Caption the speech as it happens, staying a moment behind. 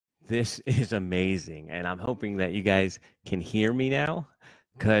This is amazing, and I'm hoping that you guys can hear me now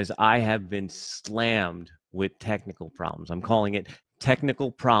because I have been slammed with technical problems. I'm calling it technical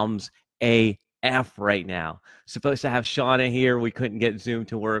problems AF right now. Supposed to have Shauna here. We couldn't get Zoom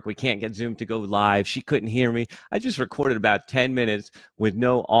to work. We can't get Zoom to go live. She couldn't hear me. I just recorded about 10 minutes with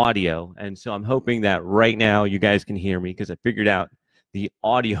no audio, and so I'm hoping that right now you guys can hear me because I figured out the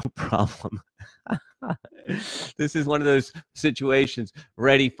audio problem. This is one of those situations,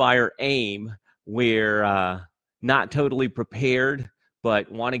 ready, fire, aim, where not totally prepared,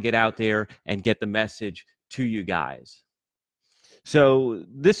 but want to get out there and get the message to you guys. So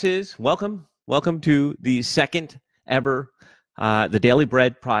this is, welcome to the second ever the Daily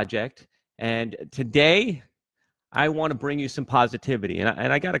Bread Project. And today I want to bring you some positivity.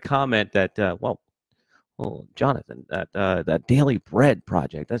 And I got a comment that, well, Jonathan, that Daily Bread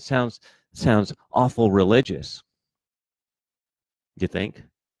Project, that sounds awful religious. You think?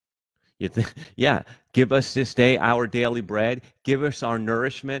 Yeah, give us this day our daily bread. Give us our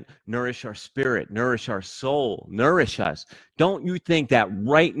nourishment. Nourish our spirit. Nourish our soul. Nourish us. Don't you think that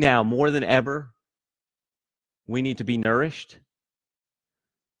right now, more than ever, we need to be nourished?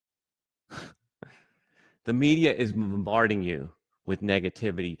 The media is bombarding you with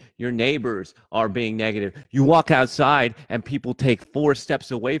negativity. Your neighbors are being negative. You walk outside and people take 4 steps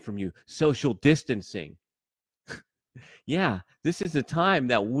away from you. Social distancing. Yeah, this is a time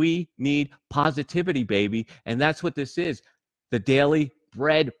that we need positivity, baby. And that's what this is. The Daily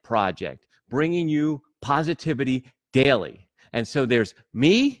Bread Project, bringing you positivity daily. And so there's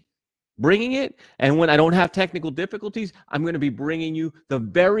me bringing it. And when I don't have technical difficulties, I'm going to be bringing you the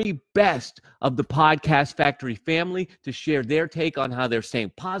very best of the Podcast Factory family to share their take on how they're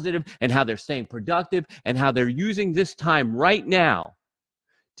staying positive and how they're staying productive and how they're using this time right now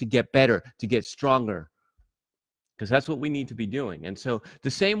to get better, to get stronger, because that's what we need to be doing. And so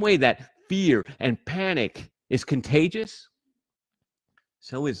the same way that fear and panic is contagious,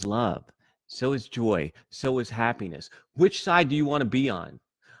 so is love, so is joy, so is happiness. Which side do you want to be on?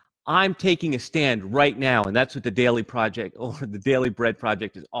 I'm taking a stand right now, and that's what the Daily Project or the Daily Bread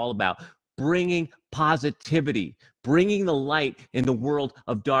Project is all about. Bringing positivity, bringing the light in the world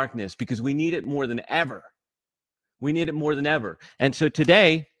of darkness, because we need it more than ever. We need it more than ever. And so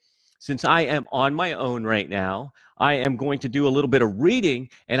today, since I am on my own right now, I am going to do a little bit of reading,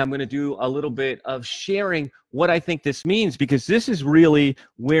 and I'm going to do a little bit of sharing what I think this means, because this is really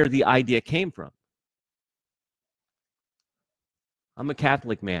where the idea came from. I'm a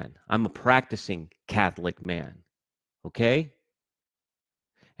Catholic man. I'm a practicing Catholic man, okay?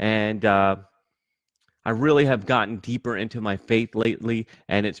 And I really have gotten deeper into my faith lately,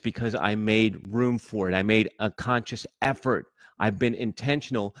 and it's because I made room for it. I made a conscious effort. I've been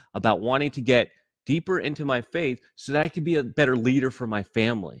intentional about wanting to get deeper into my faith so that I can be a better leader for my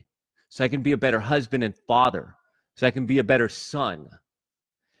family, so I can be a better husband and father, so I can be a better son.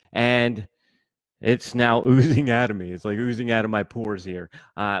 And it's now oozing out of me. It's like oozing out of my pores here.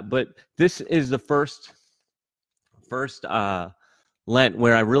 But this is the first Lent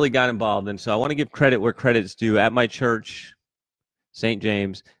where I really got involved. And so I want to give credit where credit's due. At my church, St.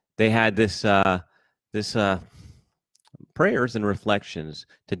 James, they had this prayers and reflections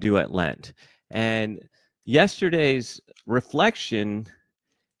to do at Lent. And yesterday's reflection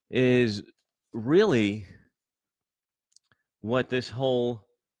is really what this whole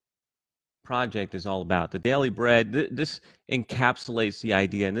project is all about. The Daily Bread, this encapsulates the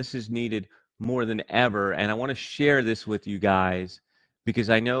idea, and this is needed more than ever. And I want to share this with you guys because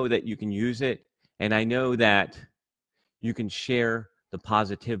I know that you can use it, and I know that you can share the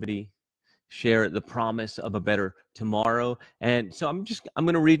positivity, share the promise of a better tomorrow. And so I'm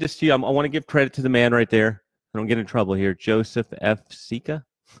going to read this to you. I want to give credit to the man right there. I don't get in trouble here. Joseph F. Sika.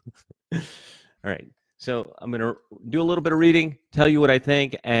 All right. So I'm going to do a little bit of reading, tell you what I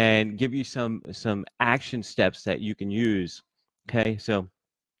think, and give you some action steps that you can use. Okay. So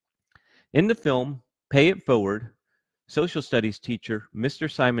in the film, Pay It Forward, social studies teacher Mr.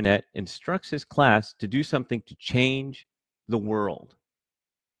 Simonette instructs his class to do something to change the world.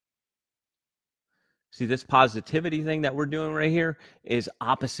 See, this positivity thing that we're doing right here is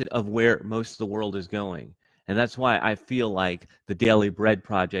opposite of where most of the world is going. And that's why I feel like the Daily Bread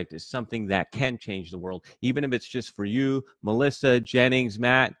Project is something that can change the world, even if it's just for you, Melissa, Jennings,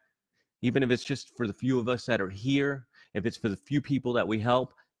 Matt, even if it's just for the few of us that are here, if it's for the few people that we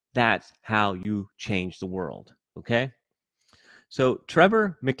help, that's how you change the world, okay? So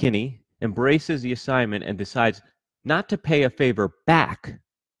Trevor McKinney embraces the assignment and decides not to pay a favor back,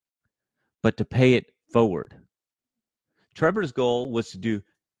 but to pay it forward. Trevor's goal was to do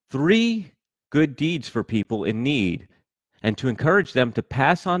 3 good deeds for people in need and to encourage them to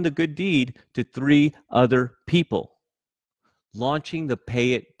pass on the good deed to 3 other people, launching the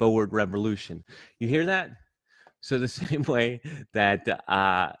pay it forward revolution. You hear that? So the same way that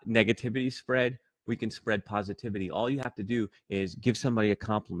negativity spread, we can spread positivity. All you have to do is give somebody a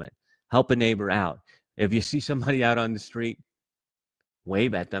compliment, help a neighbor out. If you see somebody out on the street,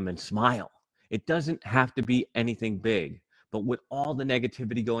 wave at them and smile. It doesn't have to be anything big. But with all the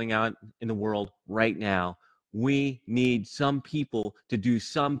negativity going on in the world right now, we need some people to do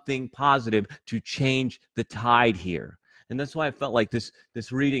something positive to change the tide here. And that's why I felt like this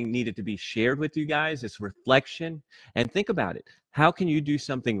reading needed to be shared with you guys, this reflection. And think about it. How can you do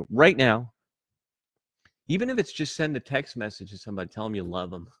something right now, even if it's just send a text message to somebody, tell them you love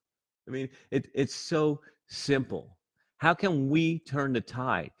them? I mean, it's so simple. How can we turn the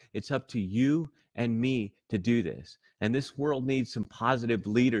tide? It's up to you and me to do this. And this world needs some positive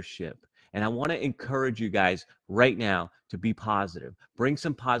leadership. And I want to encourage you guys right now to be positive. Bring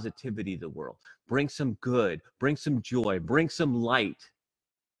some positivity to the world. Bring some good. Bring some joy. Bring some light.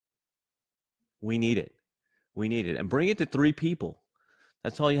 We need it. We need it. And bring it to 3 people.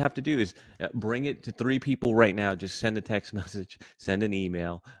 That's all you have to do is bring it to 3 people right now. Just send a text message, send an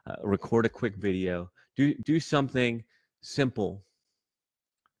email, record a quick video. Do something simple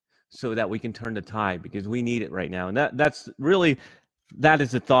so that we can turn the tide, because we need it right now. And that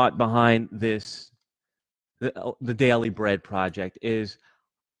is the thought behind this, the Daily Bread Project. Is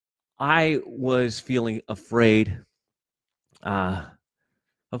I was feeling afraid.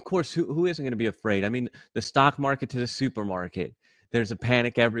 Of course, who isn't going to be afraid? I mean, the stock market to the supermarket. There's a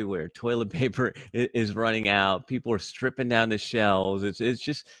panic everywhere. Toilet paper is running out. People are stripping down the shelves. It's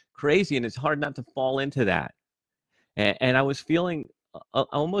just crazy, and it's hard not to fall into that. And I was feeling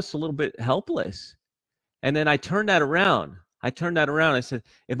almost a little bit helpless. And then I turned that around. I said,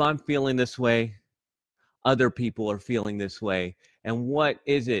 if I'm feeling this way, other people are feeling this way. And what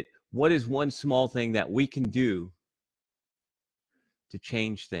is it? What is one small thing that we can do to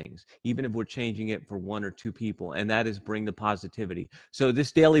change things, even if we're changing it for 1 or 2 people? And that is bring the positivity. So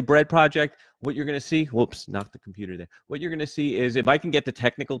this Daily Bread Project, what you're going to see, whoops, knocked the computer there. What you're going to see is, if I can get the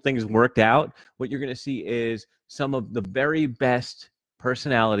technical things worked out, what you're going to see is some of the very best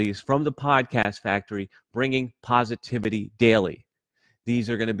personalities from the Podcast Factory bringing positivity daily. These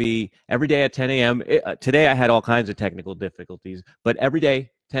are going to be every day at 10 a.m. Today I had all kinds of technical difficulties, but every day,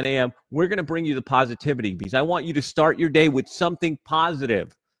 10 a.m., we're going to bring you the positivity, because I want you to start your day with something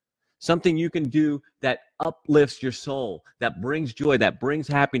positive, something you can do that uplifts your soul, that brings joy, that brings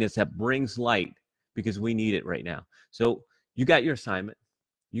happiness, that brings light, because we need it right now. So you got your assignment.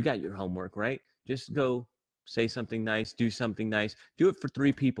 You got your homework, right? Just go say something nice, do something nice. Do it for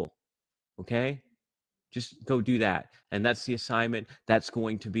 3 people, okay? Just go do that. And that's the assignment. That's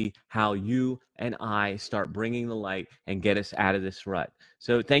going to be how you and I start bringing the light and get us out of this rut.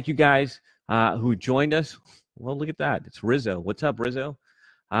 So thank you guys who joined us. Well, look at that. It's Rizzo. What's up, Rizzo?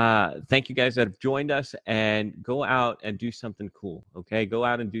 Thank you guys that have joined us, and go out and do something cool, okay? Go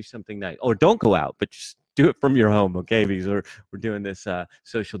out and do something nice. Or don't go out, but just do it from your home, okay? Because we're doing this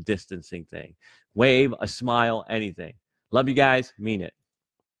social distancing thing. Wave, a smile, anything. Love you guys. Mean it.